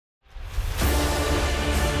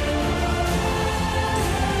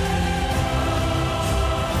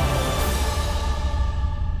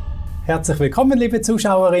Herzlich willkommen, liebe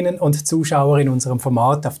Zuschauerinnen und Zuschauer in unserem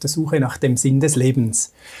Format auf der Suche nach dem Sinn des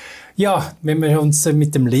Lebens. Ja, wenn wir uns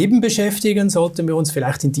mit dem Leben beschäftigen, sollten wir uns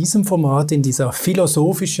vielleicht in diesem Format, in dieser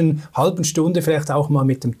philosophischen halben Stunde vielleicht auch mal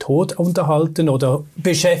mit dem Tod unterhalten oder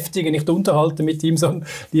beschäftigen, nicht unterhalten mit ihm, sondern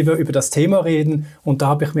lieber über das Thema reden. Und da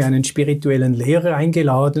habe ich mir einen spirituellen Lehrer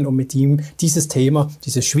eingeladen, um mit ihm dieses Thema,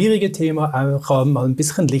 dieses schwierige Thema, auch mal ein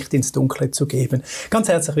bisschen Licht ins Dunkle zu geben. Ganz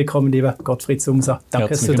herzlich willkommen, lieber Gottfried Sumser.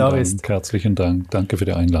 Danke, dass du da bist. Herzlichen Dank. Danke für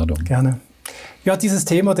die Einladung. Gerne. Ja, dieses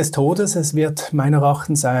Thema des Todes, es wird meiner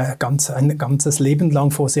Erachtens ein ganzes Leben lang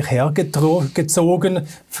vor sich hergezogen,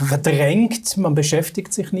 verdrängt. Man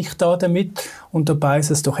beschäftigt sich nicht damit und dabei ist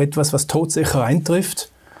es doch etwas, was todsicher eintrifft.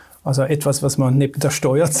 Also etwas, was man neben der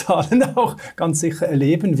Steuerzahlen auch ganz sicher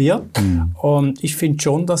erleben wird. Und ich finde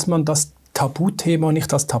schon, dass man das Tabuthema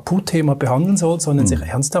nicht als Tabuthema behandeln soll, sondern sich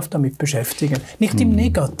ernsthaft damit beschäftigen. Nicht im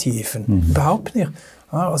Negativen, überhaupt nicht.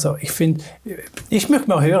 Also ich möchte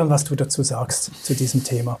mal hören, was du dazu sagst, zu diesem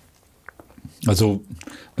Thema. Also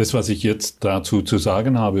das, was ich jetzt dazu zu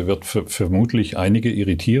sagen habe, wird vermutlich einige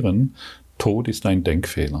irritieren. Tod ist ein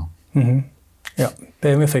Denkfehler. Ja,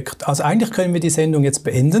 perfekt. Also eigentlich können wir die Sendung jetzt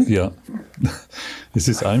beenden. Ja, es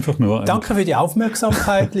ist einfach nur Danke für die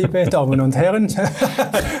Aufmerksamkeit, liebe Damen und Herren.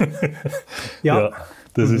 Ja.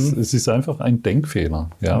 Es ist einfach ein Denkfehler.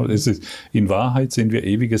 Ja, in Wahrheit sind wir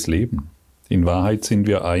ewiges Leben. In Wahrheit sind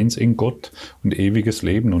wir eins in Gott und ewiges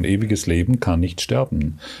Leben kann nicht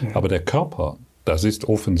sterben. Aber der Körper, das ist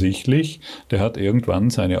offensichtlich, der hat irgendwann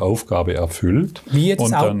seine Aufgabe erfüllt. Wie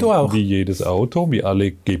jedes Auto auch. Wie jedes Auto, wie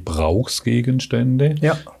alle Gebrauchsgegenstände.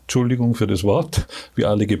 Ja. Entschuldigung für das Wort. Wie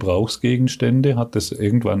alle Gebrauchsgegenstände hat es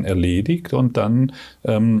irgendwann erledigt und dann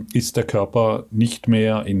ist der Körper nicht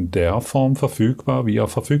mehr in der Form verfügbar, wie er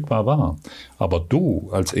verfügbar war. Aber du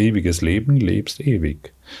als ewiges Leben lebst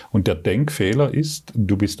ewig. Und der Denkfehler ist,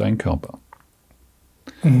 du bist ein Körper.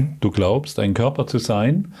 Du glaubst, ein Körper zu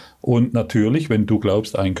sein und natürlich, wenn du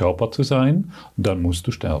glaubst, ein Körper zu sein, dann musst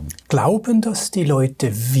du sterben. Glauben das die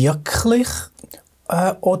Leute wirklich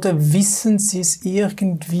oder wissen sie es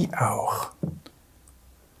irgendwie auch?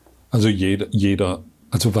 Also jeder,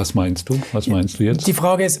 also was meinst du? Was meinst du jetzt? Die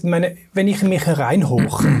Frage ist, wenn ich mich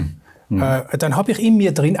hereinhoche, dann habe ich in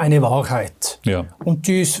mir drin eine Wahrheit. Ja. Und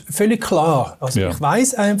die ist völlig klar. Also ich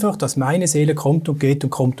weiß einfach, dass meine Seele kommt und geht und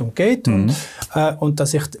kommt und geht und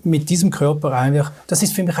dass ich mit diesem Körper einfach, das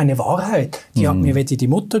ist für mich eine Wahrheit. Die hat mir weder die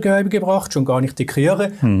Muttergabe gebracht, schon gar nicht die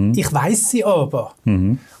Kirche. Ich weiß sie aber.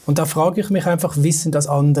 Und da frage ich mich einfach, wissen das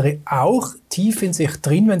andere auch tief in sich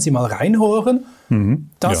drin, wenn sie mal reinhören,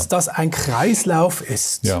 dass das ein Kreislauf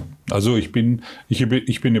ist? Ja, also ich bin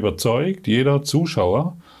überzeugt, jeder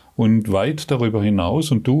Zuschauer und weit darüber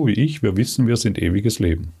hinaus, und du wie ich, wir wissen, wir sind ewiges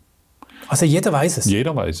Leben. Also jeder weiß es?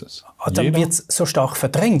 Jeder weiß es. Dann wird es so stark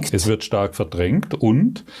verdrängt? Es wird stark verdrängt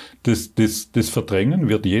und das Verdrängen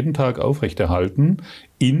wird jeden Tag aufrechterhalten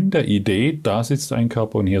in der Idee, da sitzt ein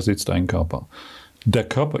Körper und hier sitzt ein Körper. Der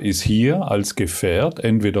Körper ist hier als Gefährt,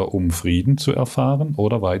 entweder um Frieden zu erfahren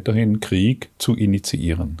oder weiterhin Krieg zu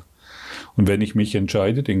initiieren. Und wenn ich mich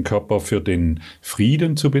entscheide, den Körper für den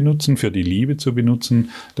Frieden zu benutzen, für die Liebe zu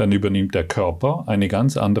benutzen, dann übernimmt der Körper eine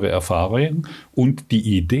ganz andere Erfahrung und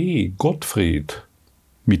die Idee Gottfried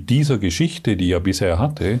mit dieser Geschichte, die er bisher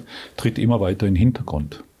hatte, tritt immer weiter in den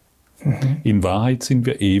Hintergrund. In Wahrheit sind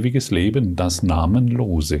wir ewiges Leben, das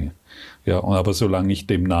Namenlose. Ja, aber sobald ich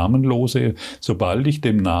dem Namenlosen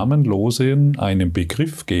einen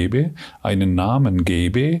Begriff gebe, einen Namen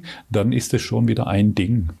gebe, dann ist es schon wieder ein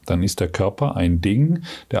Ding. Dann ist der Körper ein Ding,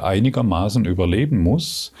 der einigermaßen überleben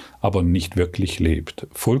muss, aber nicht wirklich lebt.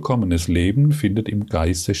 Vollkommenes Leben findet im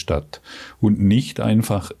Geiste statt und nicht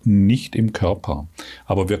im Körper.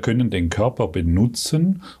 Aber wir können den Körper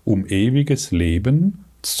benutzen, um ewiges Leben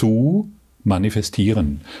zu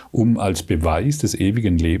manifestieren, um als Beweis des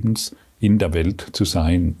ewigen Lebens in der Welt zu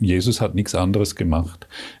sein. Jesus hat nichts anderes gemacht.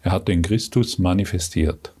 Er hat den Christus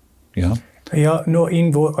manifestiert. Ja, ja, nur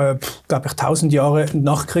irgendwo, glaube ich, 1000 Jahre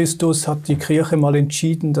nach Christus hat die Kirche mal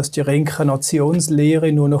entschieden, dass die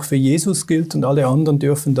Reinkarnationslehre nur noch für Jesus gilt und alle anderen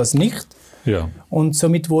dürfen das nicht. Ja. Und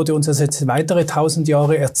somit wurde uns das jetzt weitere 1000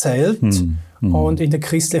 Jahre erzählt. Und in der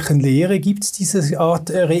christlichen Lehre gibt es diese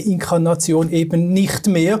Art Reinkarnation eben nicht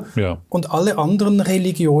mehr. Ja. Und alle anderen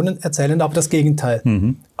Religionen erzählen aber das Gegenteil.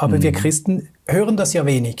 Aber wir Christen hören das ja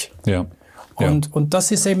wenig. Ja. Und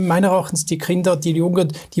das ist eben meiner Erachtens, die Kinder, die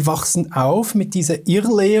Jungen, die wachsen auf mit dieser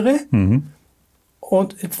Irrlehre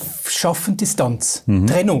und schaffen Distanz.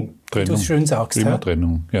 Trennung, wie du es schön sagst. Immer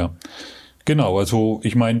Trennung, ja. Genau, also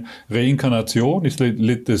ich meine, Reinkarnation ist,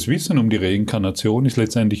 das Wissen um die Reinkarnation ist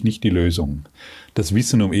letztendlich nicht die Lösung. Das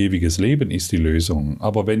Wissen um ewiges Leben ist die Lösung.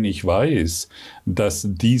 Aber wenn ich weiß, dass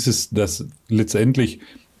letztendlich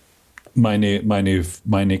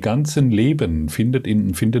meine ganzen Leben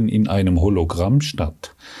finden in einem Hologramm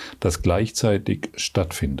statt, das gleichzeitig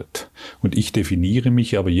stattfindet. Und ich definiere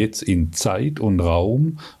mich aber jetzt in Zeit und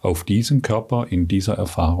Raum auf diesen Körper, in dieser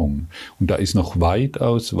Erfahrung. Und da ist noch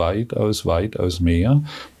weitaus mehr.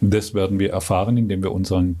 Und das werden wir erfahren, indem wir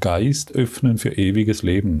unseren Geist öffnen für ewiges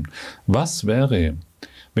Leben. Was wäre,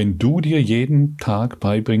 wenn du dir jeden Tag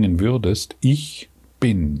beibringen würdest, ich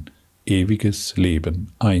bin ewiges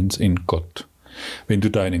Leben, eins in Gott. Wenn du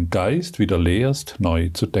deinen Geist wieder lehrst, neu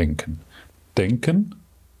zu denken. Denken,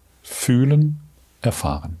 fühlen,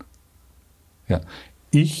 erfahren. Ja.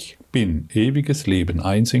 Ich bin ewiges Leben,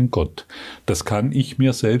 eins in Gott. Das kann ich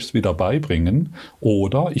mir selbst wieder beibringen.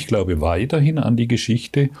 Oder ich glaube weiterhin an die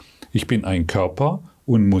Geschichte, ich bin ein Körper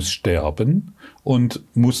und muss sterben und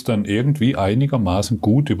muss dann irgendwie einigermaßen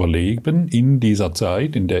gut überleben in dieser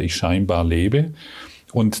Zeit, in der ich scheinbar lebe.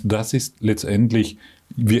 Und das ist letztendlich,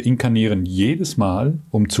 wir inkarnieren jedes Mal,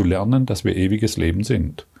 um zu lernen, dass wir ewiges Leben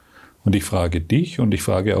sind. Und ich frage dich und ich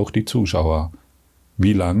frage auch die Zuschauer,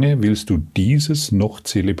 wie lange willst du dieses noch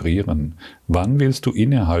zelebrieren? Wann willst du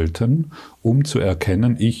innehalten, um zu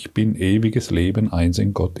erkennen, ich bin ewiges Leben, eins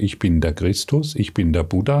in Gott, ich bin der Christus, ich bin der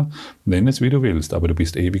Buddha, nenn es wie du willst, aber du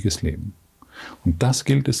bist ewiges Leben. Und das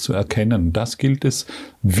gilt es zu erkennen, das gilt es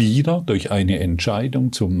wieder durch eine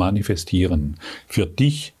Entscheidung zu manifestieren, für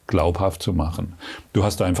dich glaubhaft zu machen. Du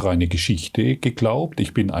hast einfach eine Geschichte geglaubt,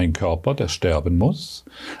 ich bin ein Körper, der sterben muss,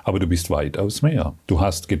 aber du bist weitaus mehr. Du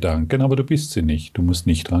hast Gedanken, aber du bist sie nicht, du musst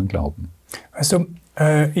nicht dran glauben. Also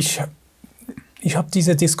ich habe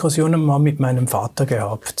diese Diskussion mal mit meinem Vater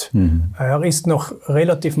gehabt. Er ist noch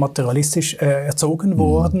relativ materialistisch erzogen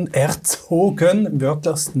worden, im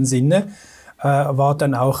wörtlichsten Sinne. War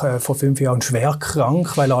dann auch vor 5 Jahren schwer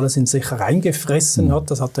krank, weil er alles in sich reingefressen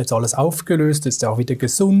hat. Das hat er jetzt alles aufgelöst, ist auch wieder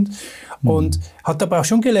gesund. Und hat aber auch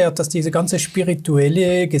schon gelernt, dass diese ganze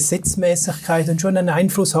spirituelle Gesetzmäßigkeiten schon einen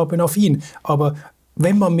Einfluss haben auf ihn. Aber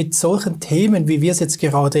wenn man mit solchen Themen, wie wir es jetzt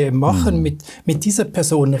gerade machen, mit dieser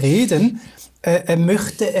Person reden, er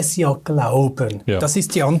möchte es ja glauben. Ja. Das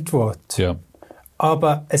ist die Antwort. Ja.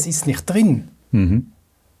 Aber es ist nicht drin.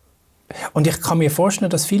 Und ich kann mir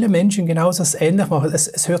vorstellen, dass viele Menschen genau das ähnlich machen.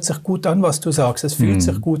 Es hört sich gut an, was du sagst. Es fühlt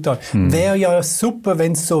sich gut an. Wäre ja super,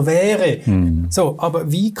 wenn es so wäre. So,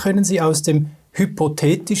 aber wie können sie aus dem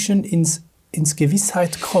Hypothetischen ins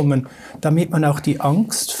Gewissheit kommen, damit man auch die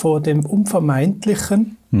Angst vor dem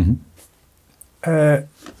Unvermeidlichen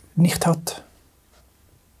nicht hat?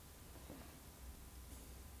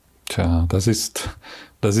 Tja, das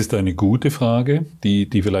ist eine gute Frage, die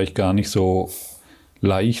vielleicht gar nicht so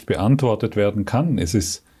leicht beantwortet werden kann. Es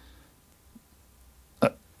ist,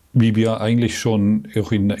 wie wir eigentlich schon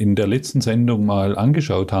auch in der letzten Sendung mal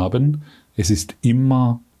angeschaut haben, es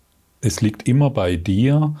liegt immer bei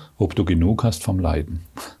dir, ob du genug hast vom Leiden.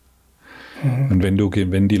 Und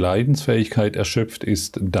wenn die Leidensfähigkeit erschöpft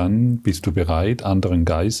ist, dann bist du bereit, anderen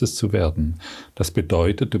Geistes zu werden. Das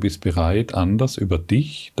bedeutet, du bist bereit, anders über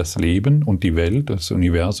dich, das Leben und die Welt, das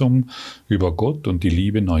Universum, über Gott und die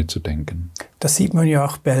Liebe neu zu denken. Das sieht man ja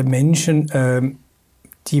auch bei Menschen,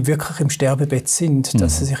 die wirklich im Sterbebett sind,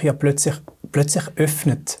 dass sie sich ja plötzlich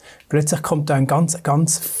öffnet. Plötzlich kommt da ein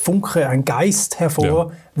ganz Funke, ein Geist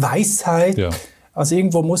hervor, Weisheit. Ja. Also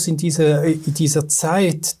irgendwo muss in dieser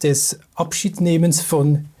Zeit des Abschiednehmens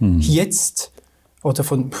von jetzt, oder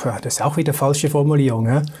von, das ist auch wieder falsche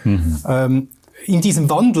Formulierung, in diesem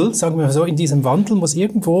Wandel, sagen wir so, in diesem Wandel muss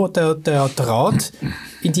irgendwo der Draht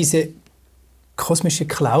in diese kosmische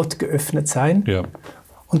Cloud geöffnet sein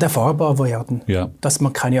und erfahrbar werden, dass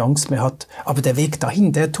man keine Angst mehr hat. Aber der Weg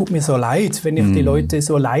dahin, der tut mir so leid, wenn ich die Leute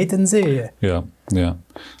so leiden sehe. Ja.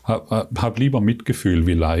 Hab lieber Mitgefühl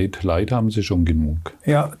wie Leid. Leid haben sie schon genug.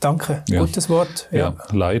 Ja, danke. Ja. Gutes Wort. Ja,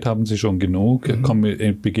 Leid haben sie schon genug.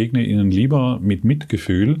 Begegne ihnen lieber mit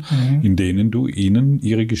Mitgefühl, in denen du ihnen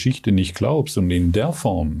ihre Geschichte nicht glaubst. Und in der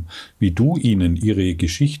Form, wie du ihnen ihre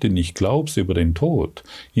Geschichte nicht glaubst über den Tod,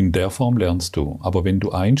 in der Form lernst du. Aber wenn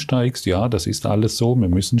du einsteigst, ja, das ist alles so, wir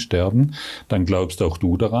müssen sterben, dann glaubst auch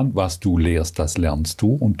du daran, was du lehrst, das lernst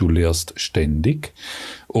du und du lehrst ständig.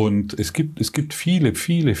 Und es gibt viele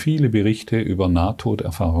Berichte über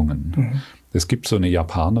Nahtoderfahrungen. Es gibt so eine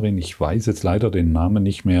Japanerin, ich weiß jetzt leider den Namen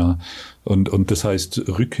nicht mehr, und das heißt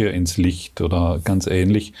Rückkehr ins Licht oder ganz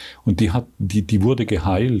ähnlich. Und die wurde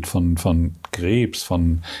geheilt von Krebs,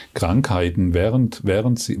 von Krankheiten,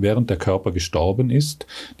 während der Körper gestorben ist.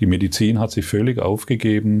 Die Medizin hat sie völlig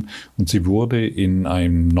aufgegeben und sie wurde in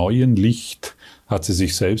einem neuen Licht, hat sie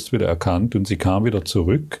sich selbst wieder erkannt und sie kam wieder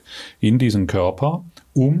zurück in diesen Körper,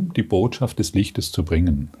 um die Botschaft des Lichtes zu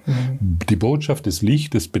bringen. Die Botschaft des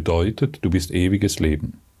Lichtes bedeutet, du bist ewiges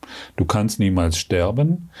Leben. Du kannst niemals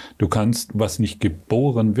sterben. Was nicht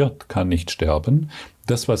geboren wird, kann nicht sterben.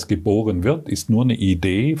 Das, was geboren wird, ist nur eine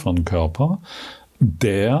Idee von Körper,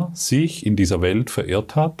 der sich in dieser Welt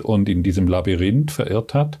verirrt hat und in diesem Labyrinth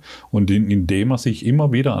verirrt hat und indem er sich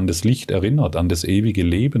immer wieder an das Licht erinnert, an das ewige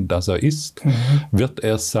Leben, das er ist, wird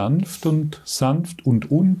er sanft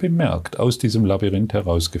und unbemerkt aus diesem Labyrinth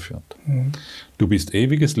herausgeführt. Du bist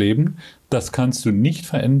ewiges Leben, das kannst du nicht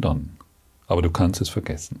verändern, aber du kannst es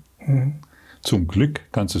vergessen. Zum Glück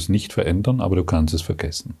kannst du es nicht verändern, aber du kannst es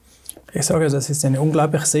vergessen. Ich sage, das ist eine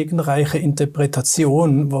unglaublich segenreiche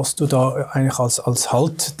Interpretation, was du da eigentlich als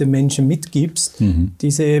Halt den Menschen mitgibst.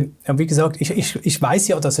 Wie gesagt, ich weiß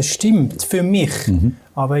ja, dass es stimmt für mich,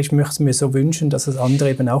 aber ich möchte es mir so wünschen, dass es andere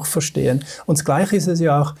eben auch verstehen. Und das Gleiche ist es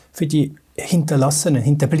ja auch für die Hinterlassenen,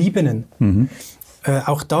 Hinterbliebenen.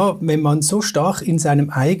 Auch da, wenn man so stark in seinem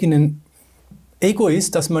eigenen Ego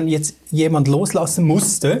ist, dass man jetzt jemand loslassen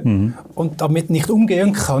musste und damit nicht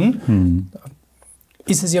umgehen kann,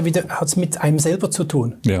 ist es ja wieder, hat es mit einem selber zu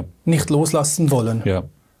tun. Ja. Nicht loslassen wollen. Ja.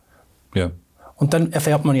 Ja. Und dann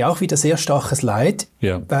erfährt man ja auch wieder sehr starkes Leid,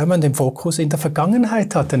 weil man den Fokus in der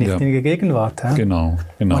Vergangenheit hat, nicht in der Gegenwart. Ja? Genau.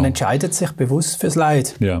 Man entscheidet sich bewusst fürs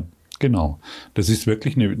Leid. Ja, genau. Das ist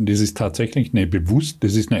tatsächlich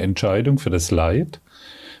eine Entscheidung für das Leid.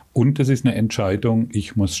 Und es ist eine Entscheidung,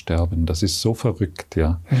 ich muss sterben. Das ist so verrückt,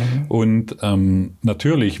 ja. Und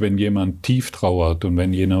natürlich, wenn jemand tief trauert und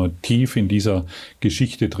wenn jemand tief in dieser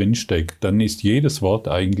Geschichte drinsteckt, dann ist jedes Wort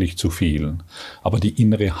eigentlich zu viel. Aber die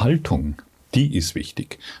innere Haltung, die ist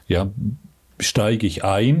wichtig. Ja, steige ich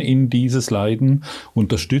ein in dieses Leiden,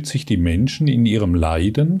 unterstütze ich die Menschen in ihrem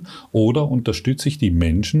Leiden oder unterstütze ich die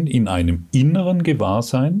Menschen in einem inneren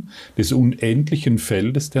Gewahrsein des unendlichen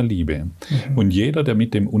Feldes der Liebe. Und jeder, der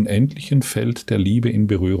mit dem unendlichen Feld der Liebe in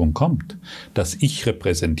Berührung kommt, das ich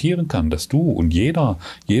repräsentieren kann, dass du und jeder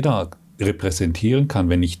repräsentieren kann,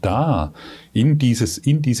 wenn ich da in dieses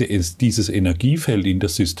Energiefeld, in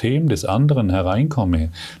das System des anderen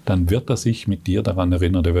hereinkomme, dann wird er sich mit dir daran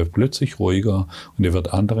erinnern, er wird plötzlich ruhiger und er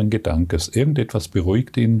wird anderen Gedankes. Irgendetwas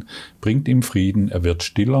beruhigt ihn, bringt ihm Frieden, er wird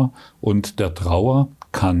stiller und der Trauer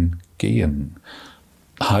kann gehen.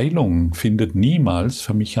 Heilung findet niemals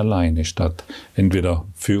für mich alleine statt, entweder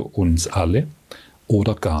für uns alle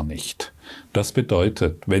oder gar nicht. Das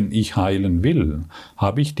bedeutet, wenn ich heilen will,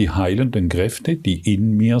 habe ich die heilenden Kräfte, die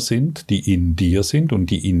in mir sind, die in dir sind und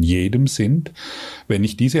die in jedem sind. Wenn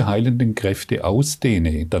ich diese heilenden Kräfte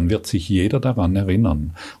ausdehne, dann wird sich jeder daran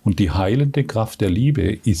erinnern. Und die heilende Kraft der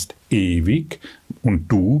Liebe ist ewig und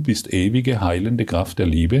du bist ewige heilende Kraft der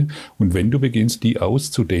Liebe. Und wenn du beginnst, die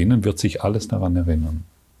auszudehnen, wird sich alles daran erinnern.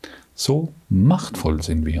 So machtvoll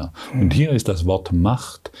sind wir. Und hier ist das Wort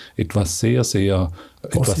Macht etwas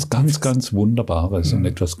etwas ganz, ganz Wunderbares und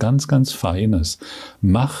etwas ganz, ganz Feines.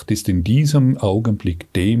 Macht ist in diesem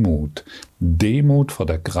Augenblick Demut. Demut vor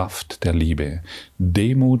der Kraft der Liebe.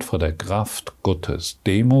 Demut vor der Kraft Gottes.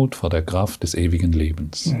 Demut vor der Kraft des ewigen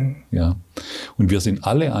Lebens. Ja. Und wir sind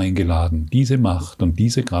alle eingeladen, diese Macht und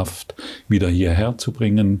diese Kraft wieder hierher zu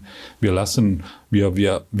bringen. Wir lassen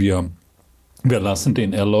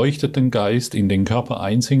den erleuchteten Geist in den Körper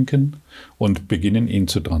einsinken und beginnen, ihn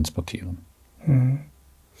zu transportieren.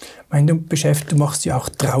 Ich meine, du machst ja auch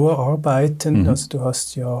Trauerarbeiten, also du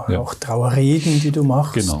hast ja auch Trauerreden, die du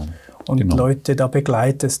machst und Leute da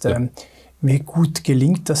begleitest. Wie gut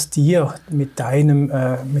gelingt das dir mit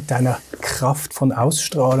deiner Kraft von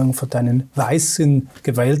Ausstrahlung, von deinen weisen,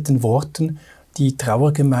 gewählten Worten, die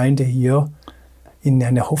Trauergemeinde hier in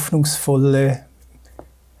eine hoffnungsvolle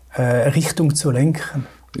Richtung zu lenken?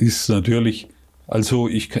 Ist natürlich, also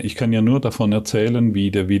ich kann ja nur davon erzählen,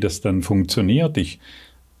 wie das dann funktioniert.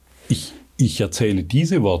 Ich erzähle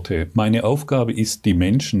diese Worte. Meine Aufgabe ist, die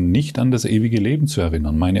Menschen nicht an das ewige Leben zu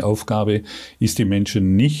erinnern. Meine Aufgabe ist, die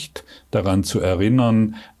Menschen nicht daran zu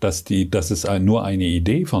erinnern, dass es nur eine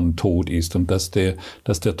Idee von Tod ist und dass der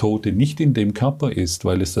Tote nicht in dem Körper ist,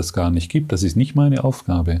 weil es das gar nicht gibt. Das ist nicht meine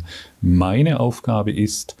Aufgabe. Meine Aufgabe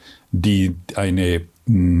ist, eine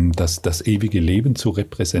das ewige Leben zu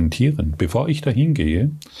repräsentieren. Bevor ich dahin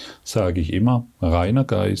gehe, sage ich immer, reiner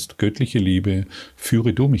Geist, göttliche Liebe,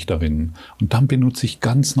 führe du mich darin. Und dann benutze ich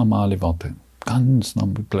ganz normale Worte.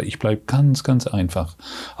 Ich bleibe ganz, ganz einfach.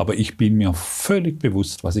 Aber ich bin mir völlig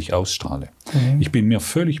bewusst, was ich ausstrahle. Ich bin mir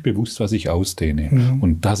völlig bewusst, was ich ausdehne.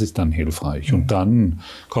 Und das ist dann hilfreich. Und dann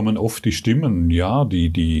kommen oft die Stimmen, ja,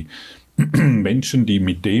 die Menschen, die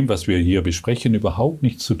mit dem, was wir hier besprechen, überhaupt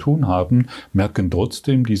nichts zu tun haben, merken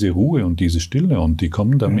trotzdem diese Ruhe und diese Stille und die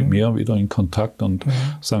kommen dann mit mir wieder in Kontakt und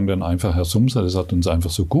sagen dann einfach, Herr Sumser, das hat uns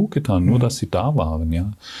einfach so gut getan, nur dass Sie da waren.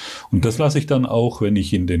 Ja. Und das lasse ich dann auch, wenn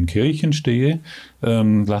ich in den Kirchen stehe,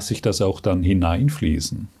 lasse ich das auch dann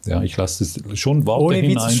hineinfließen. Ja, ich lasse es schon Worte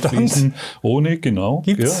hineinfließen. Ohne, genau.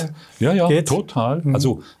 Gibt's? Ja, total.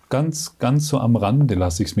 Also ganz so am Rande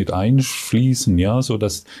lasse ich es mit einfließen, ja, so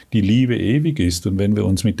dass die Liebe ewig ist. Und wenn wir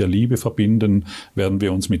uns mit der Liebe verbinden, werden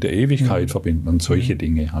wir uns mit der Ewigkeit verbinden und solche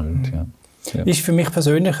Dinge halt. Ja. Ja. Ich für mich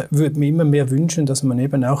persönlich würde mir immer mehr wünschen, dass man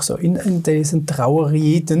eben auch so in diesen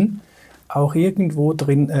Trauerreden auch irgendwo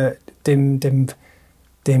drin dem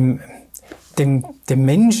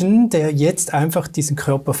Menschen, der jetzt einfach diesen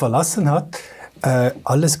Körper verlassen hat,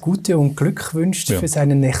 alles Gute und Glück wünscht für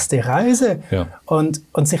seine nächste Reise und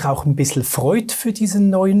sich auch ein bisschen freut für diesen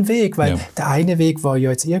neuen Weg, weil der eine Weg war ja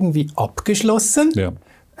jetzt irgendwie abgeschlossen. Ja.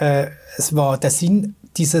 Es war der Sinn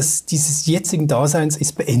dieses jetzigen Daseins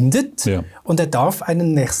ist beendet und er darf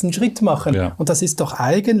einen nächsten Schritt machen. Ja. Und das ist doch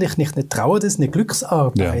eigentlich nicht eine Trauer, das ist eine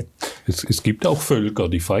Glücksarbeit. Ja. Es gibt auch Völker,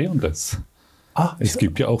 die feiern das. Es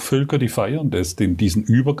gibt ja auch Völker, die feiern das, diesen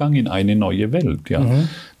Übergang in eine neue Welt. Ja.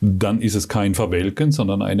 Dann ist es kein Verwelken,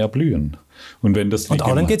 sondern ein Erblühen. Und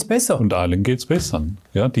allen geht's besser. Und allen geht's besser.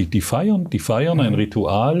 Ja, die feiern ein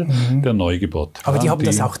Ritual der Neugeburt. Aber die haben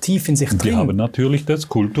das auch tief in sich drin. Die haben natürlich das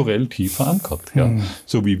kulturell tief verankert. Ja.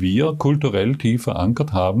 So wie wir kulturell tief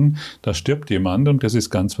verankert haben, da stirbt jemand und das ist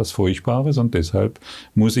ganz was Furchtbares und deshalb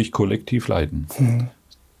muss ich kollektiv leiden.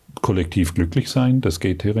 Kollektiv glücklich sein, das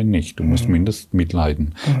geht hierin nicht. Du musst mindestens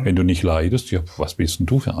mitleiden. Wenn du nicht leidest, ja, was bist denn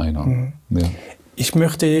du für einer? Ja. Ich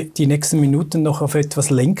möchte die nächsten Minuten noch auf etwas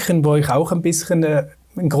lenken, wo ich auch ein bisschen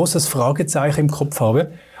ein großes Fragezeichen im Kopf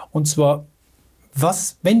habe. Und zwar,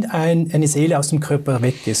 wenn eine Seele aus dem Körper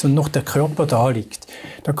weg ist und noch der Körper da liegt,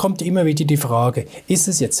 dann kommt immer wieder die Frage, ist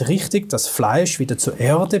es jetzt richtig, dass Fleisch wieder zur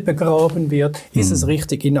Erde begraben wird? Ist es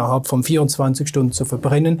richtig, innerhalb von 24 Stunden zu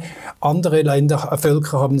verbrennen? Andere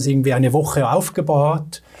Völker haben es irgendwie eine Woche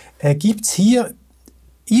aufgebahrt. Gibt es hier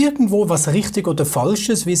irgendwo was richtig oder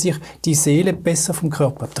Falsches, wie sich die Seele besser vom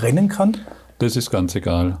Körper trennen kann? Das ist ganz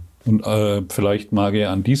egal. Und vielleicht mag ich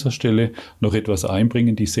an dieser Stelle noch etwas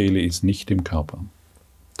einbringen. Die Seele ist nicht im Körper.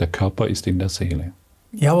 Der Körper ist in der Seele.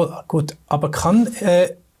 Ja, gut. Aber kann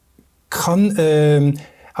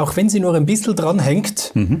auch wenn sie nur ein bisschen dran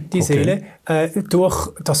hängt, die Seele, durch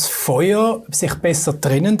das Feuer sich besser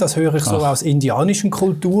trennen? Das höre ich so aus indianischen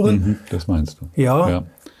Kulturen. Das meinst du? Ja.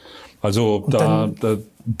 Also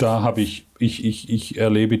da habe ich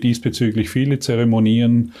erlebe diesbezüglich viele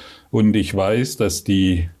Zeremonien und ich weiß, dass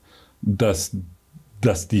die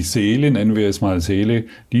Seele, nennen wir es mal Seele,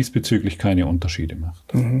 diesbezüglich keine Unterschiede macht.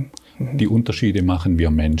 Die Unterschiede machen wir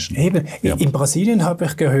Menschen. Eben. Ja. In Brasilien habe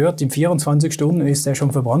ich gehört, in 24 Stunden ist er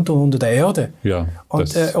schon verbrannt und unter der Erde. Ja,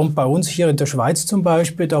 und bei uns hier in der Schweiz zum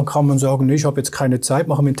Beispiel, da kann man sagen, ich habe jetzt keine Zeit,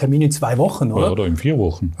 machen wir einen Termin in 2 Wochen, oder? Oder in 4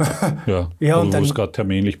 Wochen. Wo es gerade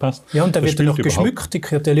terminlich passt. Ja, und da wird noch geschmückt, die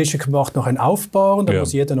Kirtellische macht noch ein Aufbauen, da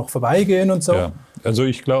muss jeder noch vorbeigehen und so. Ja. Also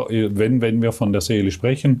ich glaube, wenn wir von der Seele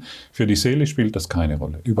sprechen, für die Seele spielt das keine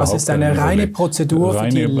Rolle. Was ist eine reine Prozedur für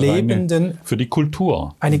die Lebenden? Für die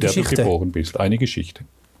Kultur, eine in der Geschichte. du geboren bist. Eine Geschichte.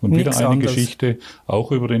 Und wieder eine Geschichte,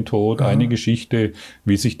 auch über den Tod, eine Geschichte,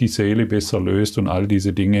 wie sich die Seele besser löst und all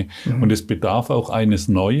diese Dinge. Und es bedarf auch eines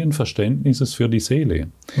neuen Verständnisses für die Seele.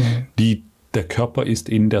 Der Körper ist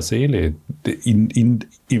in der Seele.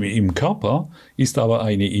 Im Körper ist aber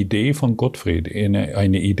eine Idee von Gottfried,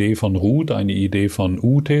 eine Idee von Ruth, eine Idee von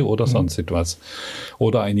Ute oder sonst etwas.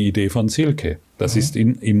 Oder eine Idee von Silke. Das ist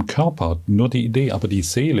im Körper nur die Idee, aber die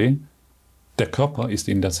Seele, der Körper ist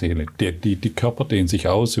in der Seele. Die Körper dehnt sich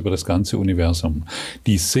aus über das ganze Universum.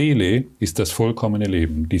 Die Seele ist das vollkommene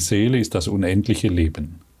Leben. Die Seele ist das unendliche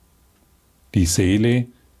Leben. Die Seele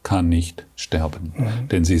kann nicht sterben,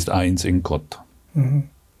 denn sie ist eins in Gott.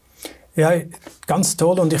 Ja, ganz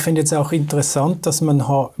toll. Und ich finde jetzt auch interessant, dass man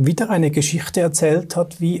wieder eine Geschichte erzählt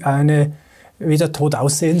hat, wie der Tod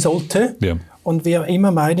aussehen sollte. Ja. und wir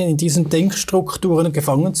immer meinen, in diesen Denkstrukturen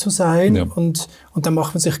gefangen zu sein. Ja. Und dann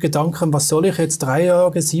macht man sich Gedanken, was soll ich jetzt 3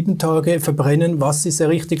 Tage, 7 Tage verbrennen, was ist ja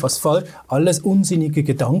richtig, was falsch. Alles unsinnige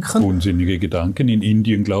Gedanken. Unsinnige Gedanken. In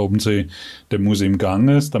Indien glauben sie, der muss im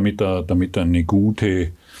Ganges, damit er einen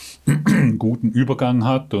guten Übergang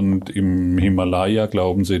hat. Und im Himalaya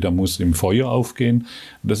glauben sie, der muss im Feuer aufgehen.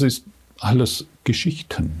 Das ist alles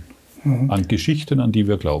Geschichten. An Geschichten, an die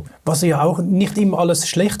wir glauben. Was ja auch nicht immer alles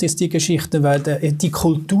schlecht ist, die Geschichten, weil die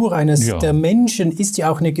Kultur der Menschen ist ja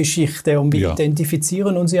auch eine Geschichte und wir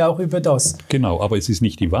identifizieren uns ja auch über das. Genau, aber es ist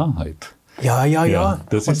nicht die Wahrheit. Ja.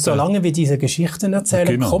 Und solange wir diese Geschichten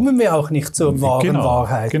erzählen, kommen wir auch nicht zur wahren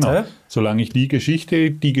Wahrheit. Genau. Solange ich die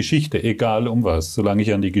Geschichte, egal um was, solange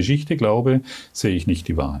ich an die Geschichte glaube, sehe ich nicht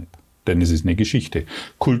die Wahrheit. Denn es ist eine Geschichte.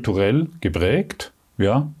 Kulturell geprägt.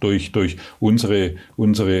 Ja, durch unsere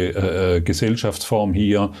Gesellschaftsform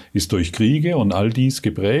hier ist durch Kriege und all dies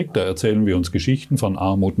geprägt. Da erzählen wir uns Geschichten von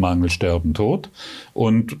Armut, Mangel, Sterben, Tod.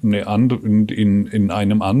 Und in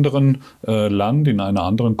einem anderen Land, in einer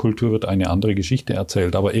anderen Kultur wird eine andere Geschichte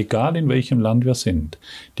erzählt. Aber egal in welchem Land wir sind,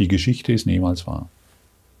 die Geschichte ist niemals wahr.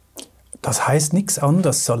 Das heißt nichts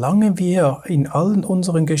anderes. Solange wir in allen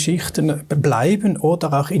unseren Geschichten bleiben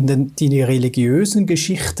oder auch in die religiösen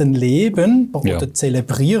Geschichten leben oder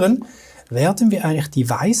zelebrieren, werden wir eigentlich die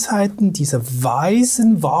Weisheiten dieser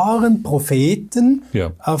weisen, wahren Propheten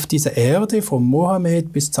auf dieser Erde, von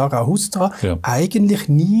Mohammed bis Zarathustra, eigentlich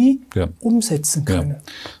nie umsetzen können.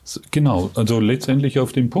 Ja. Genau, also letztendlich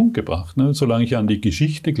auf den Punkt gebracht. Ne? Solange ich an die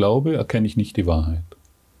Geschichte glaube, erkenne ich nicht die Wahrheit.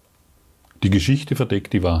 Die Geschichte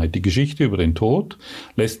verdeckt die Wahrheit. Die Geschichte über den Tod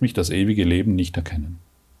lässt mich das ewige Leben nicht erkennen.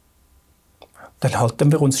 Dann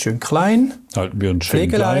halten wir uns schön klein, halten wir uns schön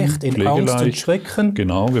pflegeleicht, in Angst und Schrecken,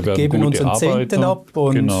 genau, wir werden geben gute unseren Zehnten ab.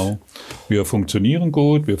 Und genau, wir funktionieren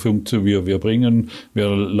gut, wir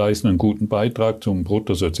leisten einen guten Beitrag zum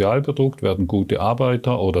Bruttosozialprodukt, werden gute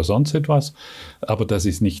Arbeiter oder sonst etwas. Aber das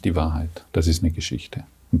ist nicht die Wahrheit, das ist eine Geschichte.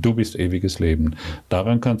 Und du bist ewiges Leben.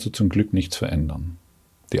 Daran kannst du zum Glück nichts verändern.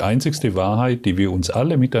 Die einzigste Wahrheit, die wir uns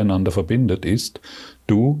alle miteinander verbindet, ist,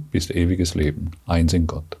 du bist ewiges Leben, eins in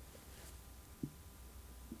Gott.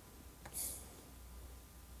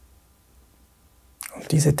 Und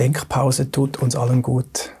diese Denkpause tut uns allen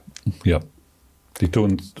gut. Ja, die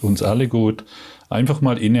tut uns alle gut. Einfach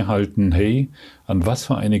mal innehalten, hey, an was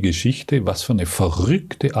für eine Geschichte, was für eine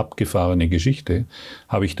verrückte, abgefahrene Geschichte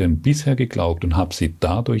habe ich denn bisher geglaubt und habe sie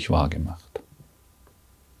dadurch wahrgemacht.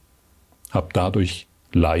 Habe dadurch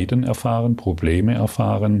Leiden erfahren, Probleme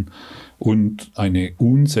erfahren und eine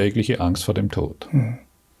unsägliche Angst vor dem Tod.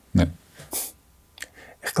 Ja.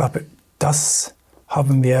 Ich glaube, das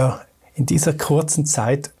haben wir in dieser kurzen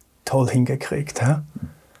Zeit toll hingekriegt.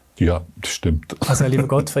 He? Ja, das stimmt. Also, lieber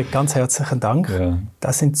Gottfried, ganz herzlichen Dank. Ja.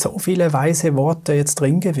 Da sind so viele weise Worte jetzt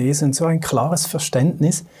drin gewesen, so ein klares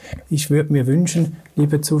Verständnis. Ich würde mir wünschen,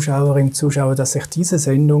 liebe Zuschauerinnen und Zuschauer, dass sich diese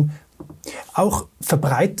Sendung auch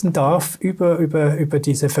verbreiten darf über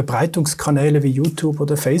diese Verbreitungskanäle wie YouTube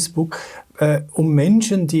oder Facebook, um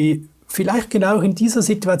Menschen, die vielleicht genau in dieser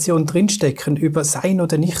Situation drinstecken, über Sein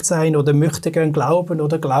oder Nichtsein oder möchte gern glauben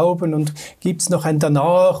oder glauben und gibt es noch ein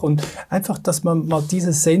Danach und einfach, dass man mal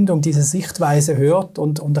diese Sendung, diese Sichtweise hört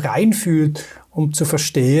und reinfühlt, um zu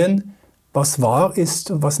verstehen, was wahr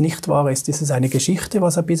ist und was nicht wahr ist. Ist es eine Geschichte,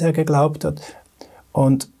 was er bisher geglaubt hat?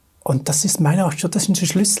 Und das ist meiner Ansicht nach, das ist ein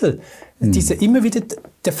Schlüssel. Immer wieder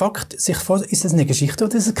der Fakt, sich vor, ist es eine Geschichte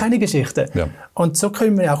oder ist es keine Geschichte? Ja. Und so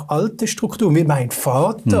können wir auch alte Strukturen, wie mein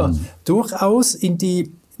Vater, durchaus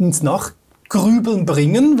ins Nachgrübeln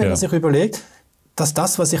bringen, wenn er sich überlegt, dass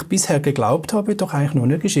das, was ich bisher geglaubt habe, doch eigentlich nur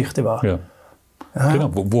eine Geschichte war. Ja.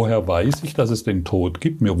 Genau. Woher weiß ich, dass es den Tod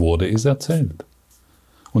gibt? Mir wurde es erzählt.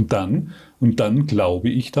 Und dann glaube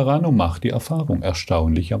ich daran und mache die Erfahrung,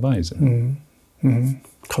 erstaunlicherweise.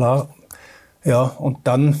 Klar. Ja, und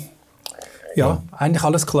dann, eigentlich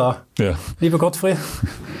alles klar. Ja. Lieber Gottfried,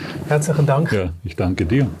 herzlichen Dank. Ja, ich danke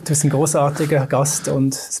dir. Du bist ein großartiger Gast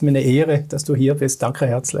und es ist mir eine Ehre, dass du hier bist. Danke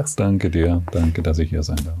herzlichst. Danke dir. Danke, dass ich hier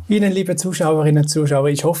sein darf. Ihnen, liebe Zuschauerinnen und Zuschauer,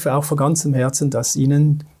 ich hoffe auch von ganzem Herzen, dass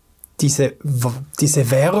Ihnen diese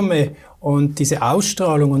Wärme und diese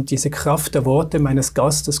Ausstrahlung und diese Kraft der Worte meines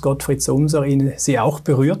Gastes Gottfried Sumser Sie auch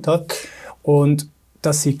berührt hat und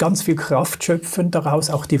dass Sie ganz viel Kraft schöpfen, daraus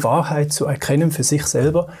auch die Wahrheit zu erkennen für sich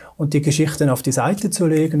selber und die Geschichten auf die Seite zu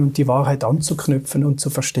legen und die Wahrheit anzuknüpfen und zu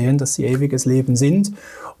verstehen, dass sie ewiges Leben sind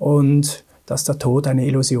und dass der Tod eine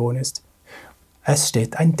Illusion ist. Es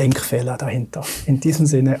steht ein Denkfehler dahinter. In diesem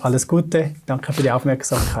Sinne alles Gute, danke für die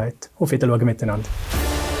Aufmerksamkeit. Auf Wiedersehen miteinander.